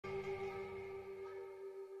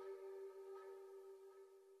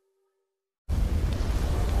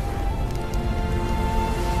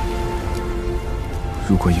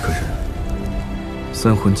如果一个人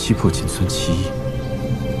三魂七魄仅存其一，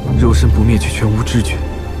肉身不灭却全无知觉，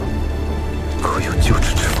可有救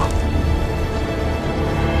治之法？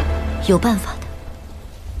有办法的。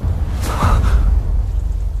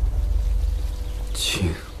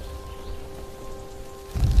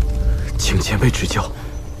请前辈指教。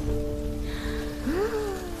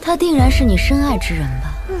他定然是你深爱之人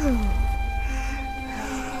吧？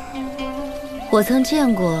我曾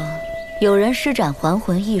见过有人施展还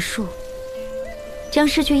魂异术，将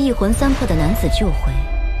失去一魂三魄的男子救回。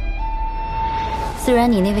虽然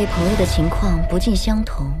你那位朋友的情况不尽相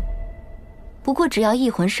同，不过只要一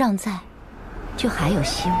魂尚在，就还有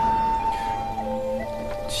希望。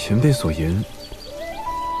前辈所言，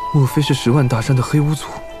莫非是10万大山的黑巫族？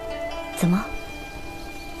怎么？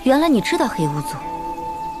原来你知道黑巫族？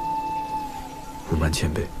不瞒前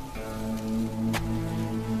辈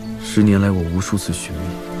，10年来我无数次寻觅，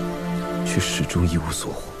却始终一无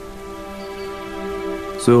所获。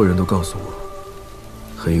所有人都告诉我，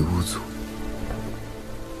黑巫族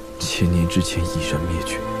1000年之前已然灭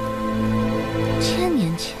绝。1000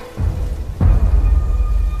年前，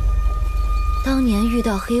当年遇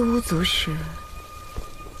到黑巫族时，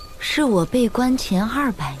是我被关前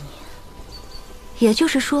200年。也就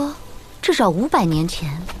是说，至少500年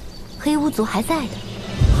前，黑巫族还在的。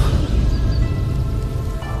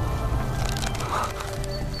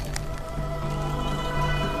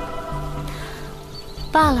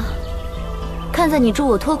罢了，看在你助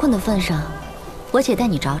我脱困的份上，我且带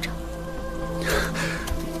你找找。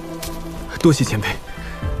多谢前辈，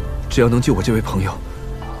只要能救我这位朋友，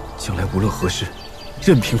将来无论何事，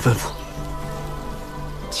任凭吩咐。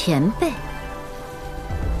前辈。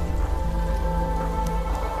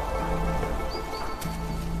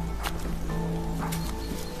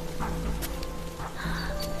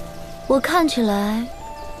我看起来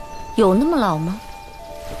有那么老吗？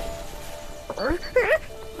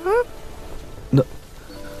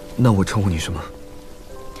那我称呼你什么？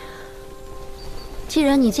既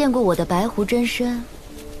然你见过我的白狐真身，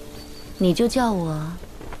你就叫我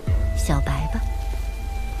小白吧。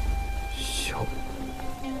小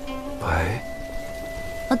白。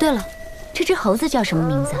哦，对了，这只猴子叫什么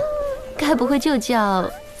名字？该不会就叫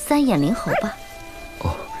三眼灵猴吧？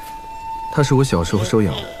哦，它是我小时候收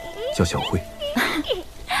养的，叫小灰。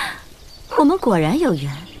我们果然有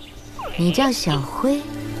缘，你叫小灰，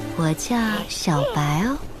我叫小白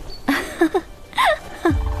哦。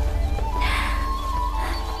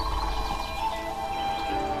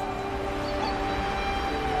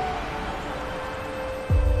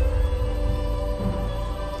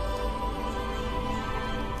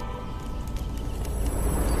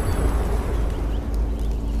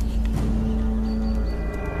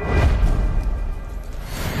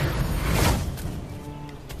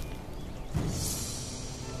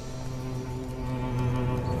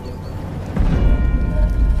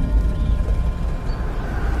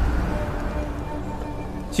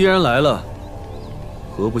既然来了，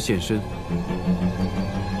何不现身？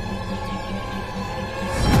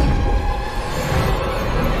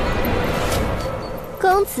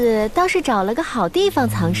公子倒是找了个好地方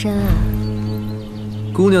藏身啊！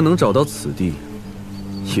姑娘能找到此地，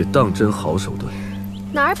也当真好手段。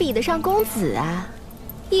哪儿比得上公子啊？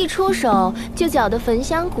一出手就搅得焚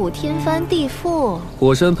香谷天翻地覆。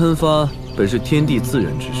火山喷发本是天地自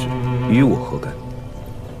然之事，与我何干？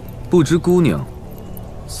不知姑娘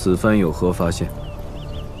此番有何发现？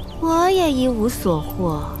我也一无所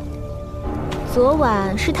获。昨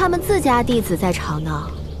晚是他们自家弟子在吵闹，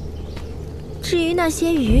至于那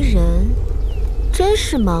些愚人，真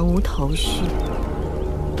是茫无头绪。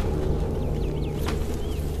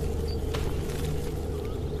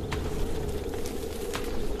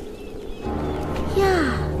呀，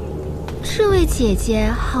这位姐姐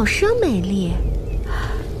好生美丽，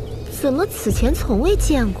怎么此前从未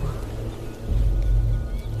见过？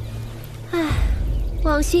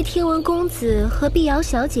往昔听闻公子和碧瑶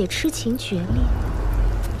小姐痴情决裂，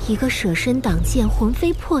一个舍身挡剑魂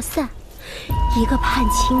飞魄散，一个盼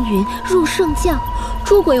青云入圣教，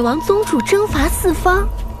助鬼王宗主征伐四方，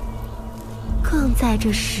更在这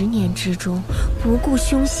10年之中不顾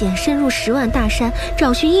凶险深入10万大山，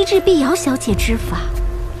找寻医治碧瑶小姐之法。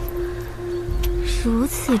如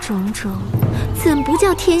此种种，怎不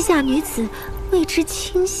叫天下女子为之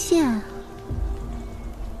倾羡？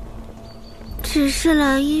只是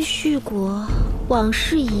兰因絮果，往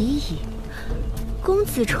事已矣。公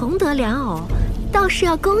子重得良偶，倒是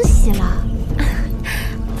要恭喜了。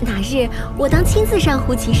哪日我当亲自上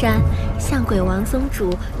胡岐山，向鬼王宗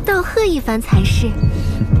主道贺一番才是。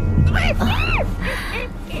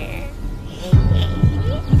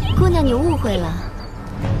姑娘，你误会了，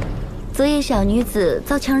昨夜小女子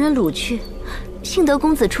遭强人掳去，幸得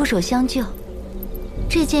公子出手相救。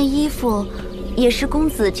这件衣服也是公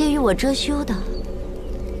子借与我遮羞的。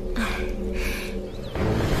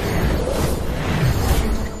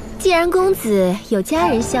既然公子有家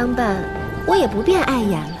人相伴，我也不便碍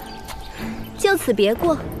眼了。就此别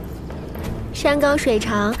过。山高水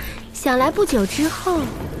长，想来不久之后，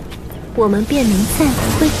我们便能再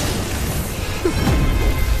会。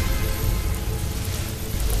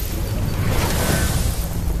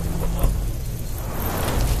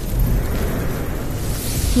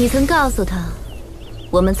你曾告诉他，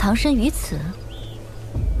我们藏身于此。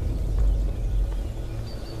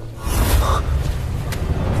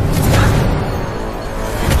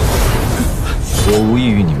我无意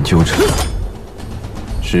与你们纠缠，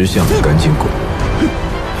识相的赶紧滚！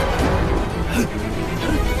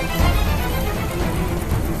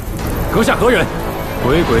阁下何人？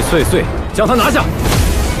鬼鬼祟祟，将他拿下！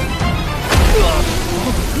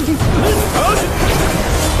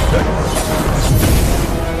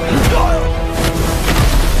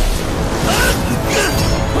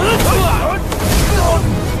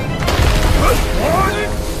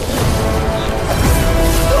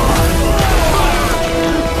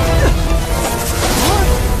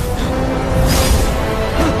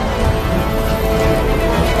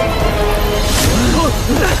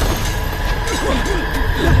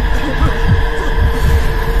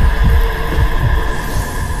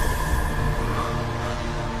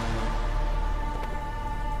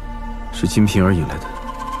是金瓶儿引来的，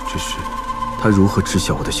只是他如何知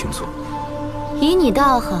晓我的行踪？以你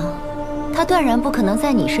道行，他断然不可能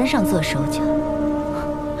在你身上做手脚。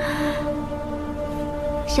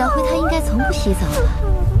小慧她应该从不洗澡吧？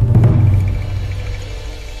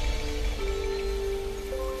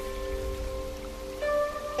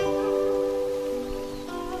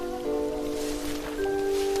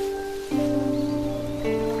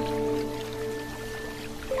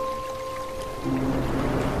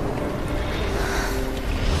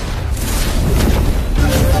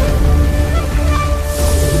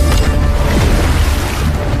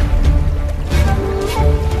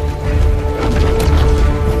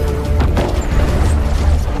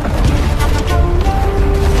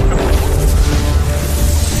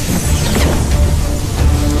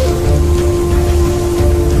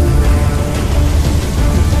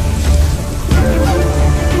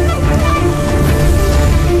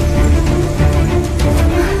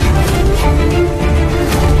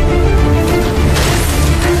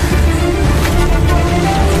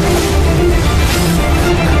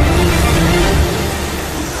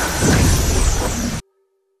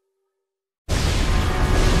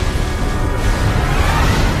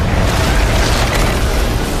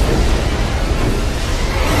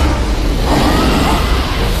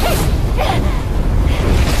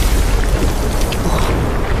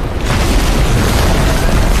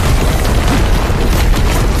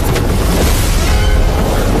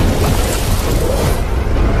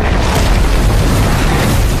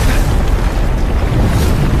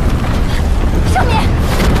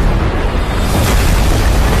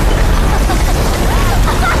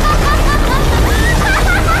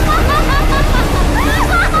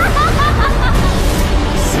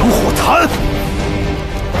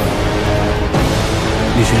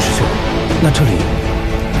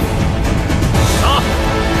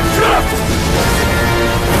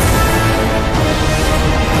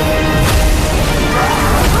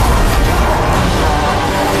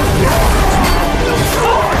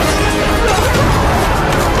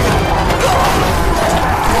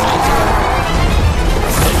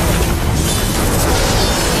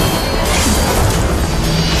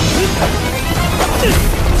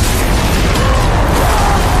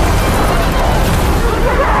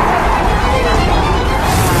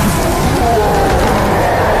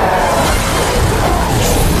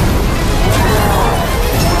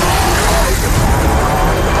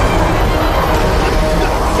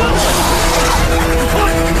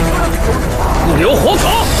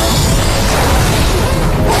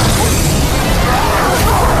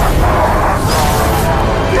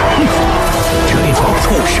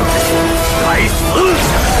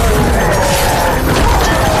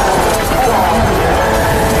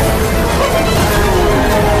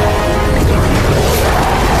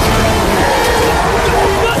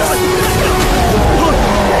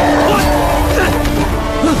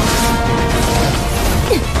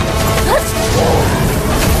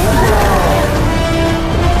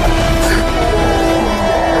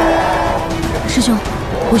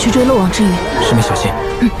我去追漏网之鱼。师妹小心。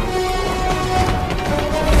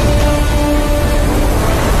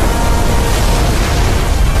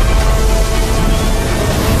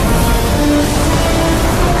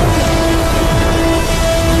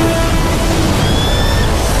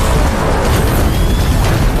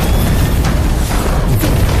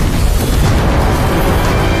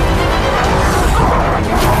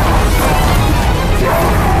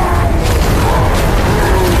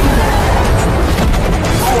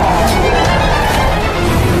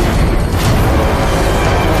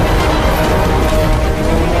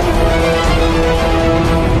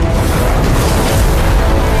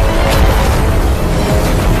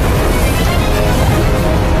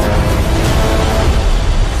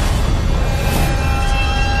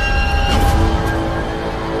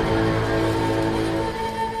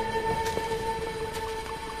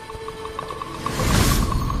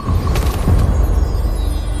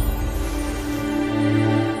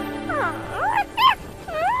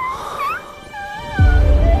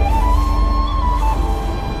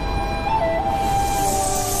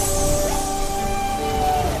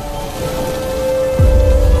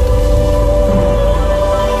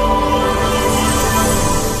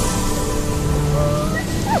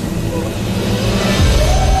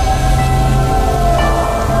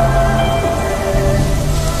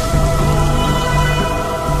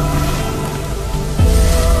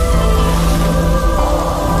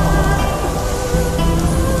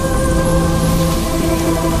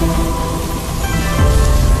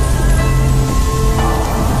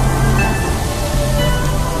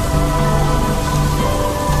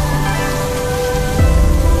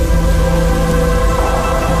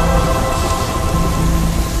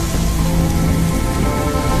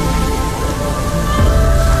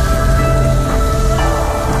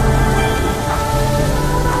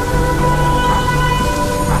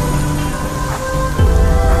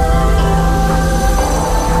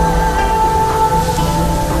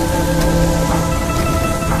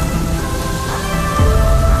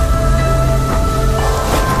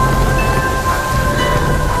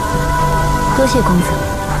谢公子。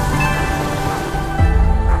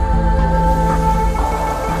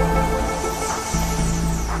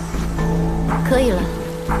可以了，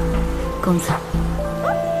公子。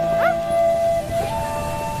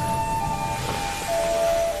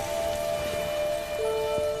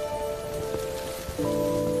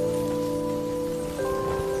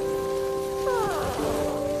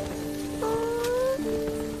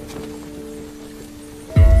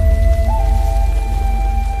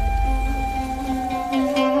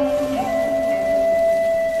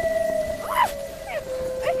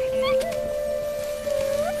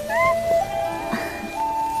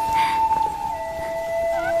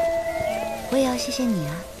我也要谢谢你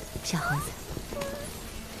啊，小猴子。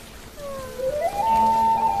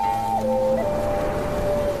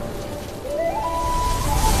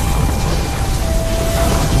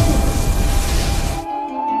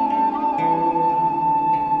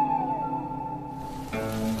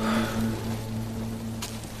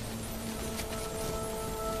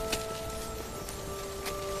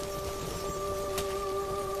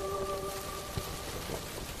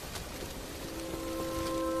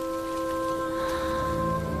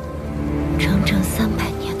整300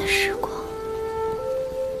年的时光，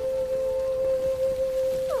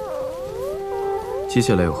接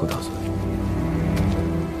下来有何打算？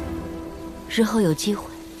日后有机会，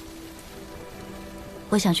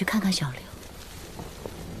我想去看看小刘。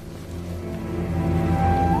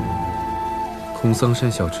空桑山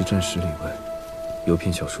小池镇10里外，有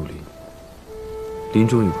片小树林，林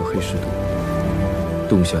中有个黑石洞，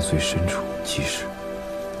洞下最深处即是。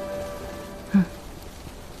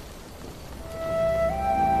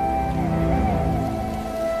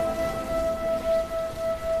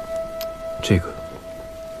这个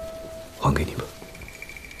还给你吧。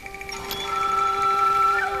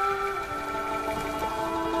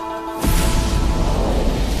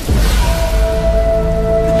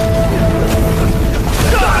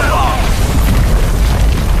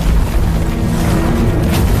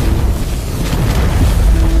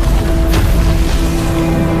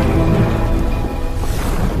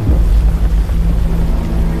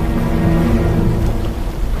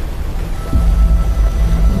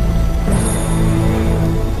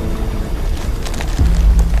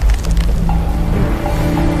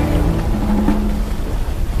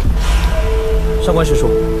上官师叔，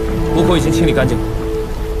谷口已经清理干净了。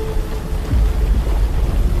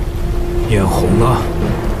眼红呢？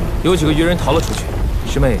有几个鱼人逃了出去，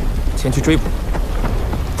师妹前去追捕。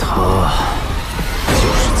他就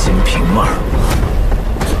是金瓶妹儿？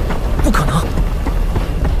不可能！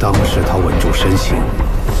当时他稳住身形，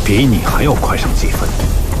比你还要快上几分。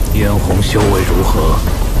嫣红修为如何，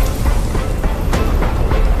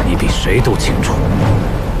你比谁都清楚。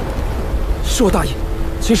是我大意，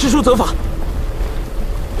请师叔责罚。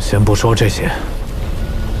先不说这些，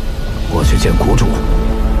我去见谷主。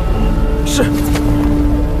是。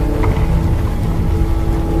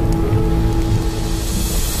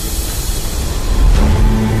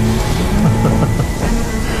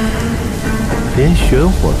连玄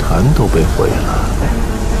火潭都被毁了，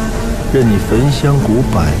任你焚香谷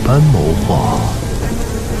百般谋划，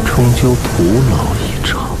终究徒劳一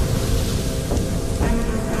场。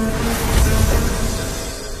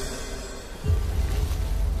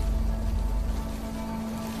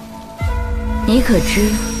你可知，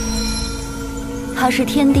它是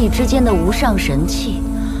天地之间的无上神器，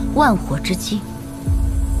万火之精，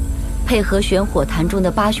配合玄火潭中的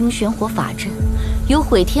8凶玄火法阵，有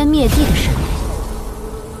毁天灭地的神力。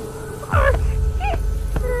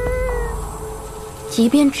即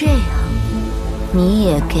便这样，你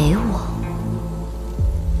也给我？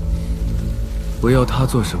我要他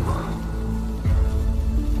做什么？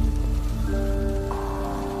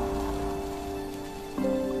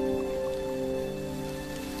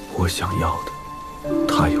我想要的，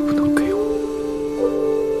他也不能给我。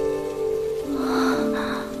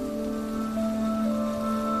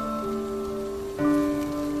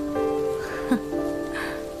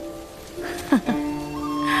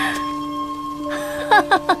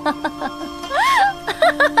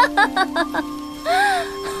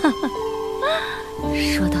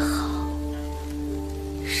说得好，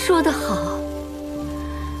说得好。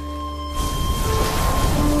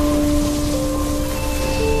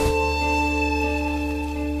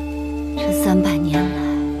这300年来，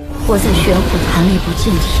我在玄火潭里不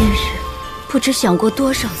见天日，不知想过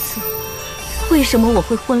多少次，为什么我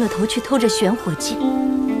会昏了头去偷着玄火剑？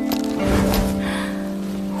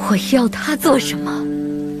我要他做什么？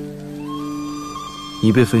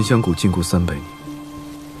你被焚香谷禁锢300年，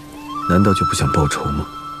难道就不想报仇吗？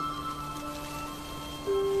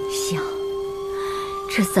想，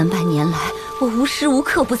这300年来，我无时无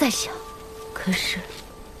刻不在想。可是，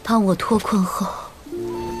当我脱困后，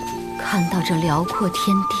看到这辽阔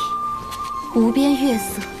天地、无边月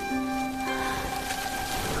色，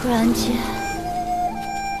突然间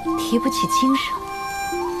提不起精神。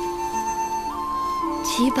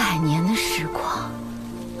几百年的时光，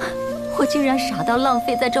我竟然傻到浪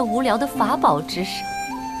费在这无聊的法宝之上。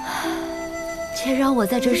且让我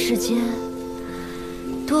在这世间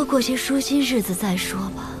多过些舒心日子再说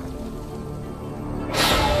吧。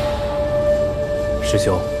师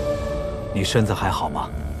兄，你身子还好吗？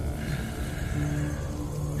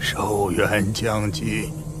寿元将军，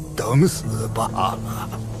等死罢了。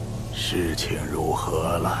事情如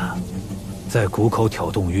何了？在谷口挑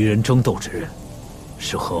动愚人争斗之人，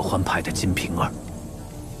是合欢派的金瓶儿。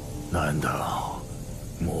难道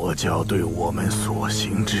魔教对我们所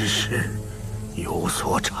行之事有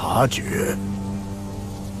所察觉？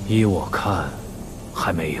依我看，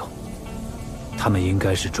还没有。他们应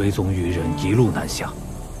该是追踪愚人一路南下，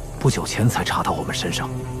不久前才查到我们身上。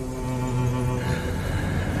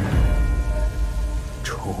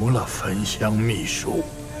除了焚香秘术，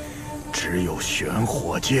只有玄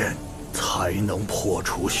火剑才能破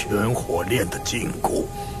除玄火链的禁锢。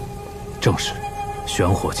正是，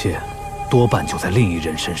玄火剑多半就在另一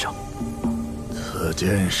人身上。此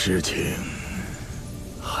件事情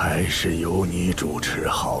还是由你主持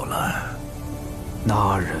好了。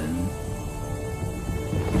那人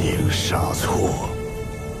宁杀错，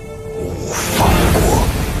勿放过。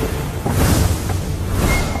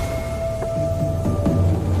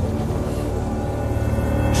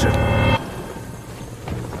是的。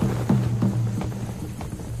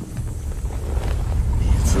你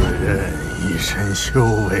自认一身修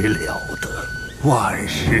为了得，万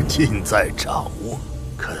事尽在掌握。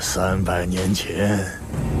可300年前，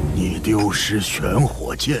你丢失玄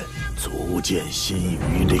火剑，足见心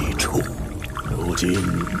于利处。如今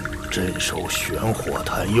镇守玄火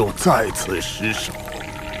潭又再次失守，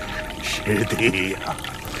师弟呀，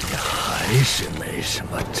你还是没什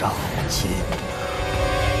么长进。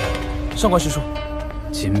上官师叔，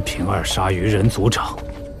金瓶儿杀愚人族长，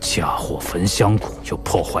嫁祸焚香谷，又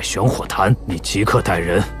破坏玄火潭，你即刻带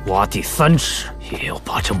人挖地3尺，也要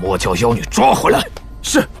把这魔教妖女抓回来。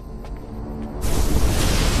是。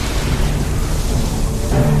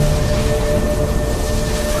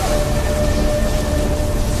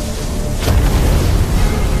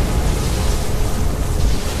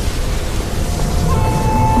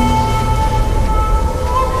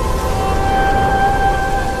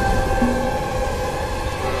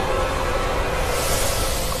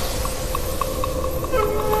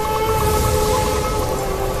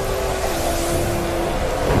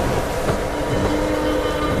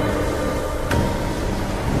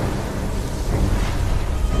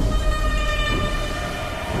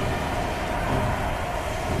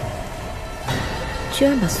居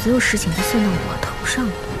然把所有事情都算到我头上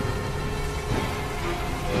了。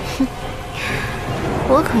哼，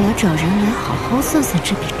我可要找人来好好算算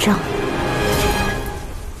这笔账。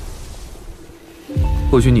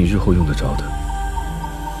或许你日后用得着的，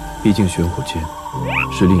毕竟玄火剑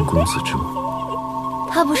是令公子之物。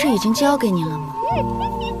他不是已经交给你了吗？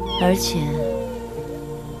而且，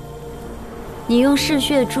你用嗜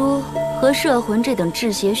血珠和摄魂这等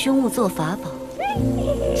至邪凶物做法宝，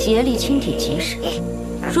邪力轻体极深。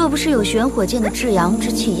若不是有玄火剑的至阳之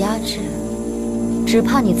气压制，只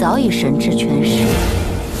怕你早已神智全失，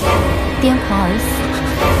癫狂而死。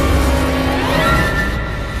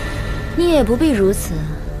你也不必如此，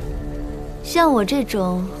像我这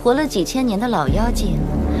种活了几千年的老妖精，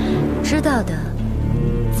知道的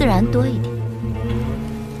自然多一点。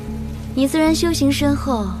你虽然修行深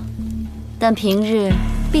厚，但平日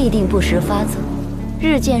必定不时发作，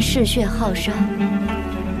日渐嗜血耗伤。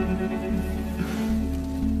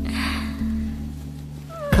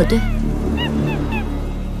可对，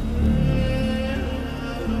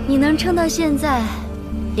你能撑到现在，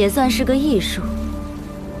也算是个艺术。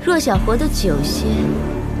若想活得久些，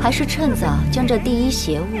还是趁早将这第一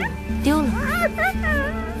邪物丢了。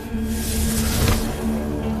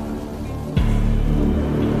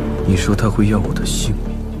你说他会要我的性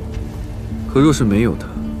命，可若是没有他，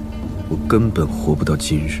我根本活不到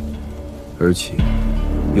今日。而且，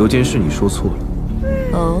有件事你说错了。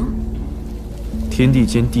哦。天地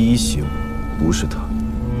间第一邪物不是他，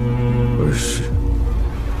而是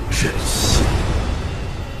人心。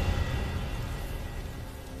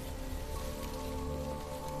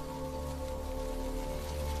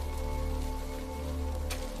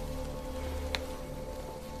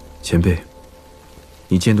前辈，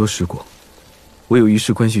你见多识广，我有一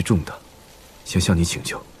事关系重大，想向你请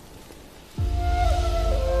教。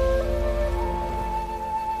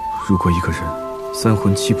如果一个人三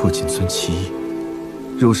魂七魄仅存其一，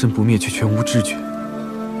肉身不灭却全无知觉，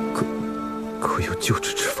可有救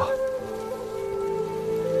治之法？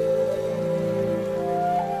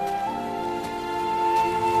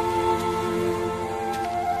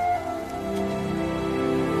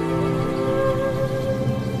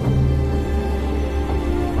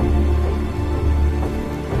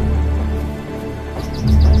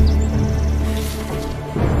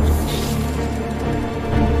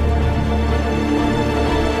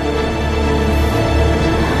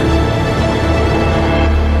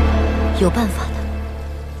有办法。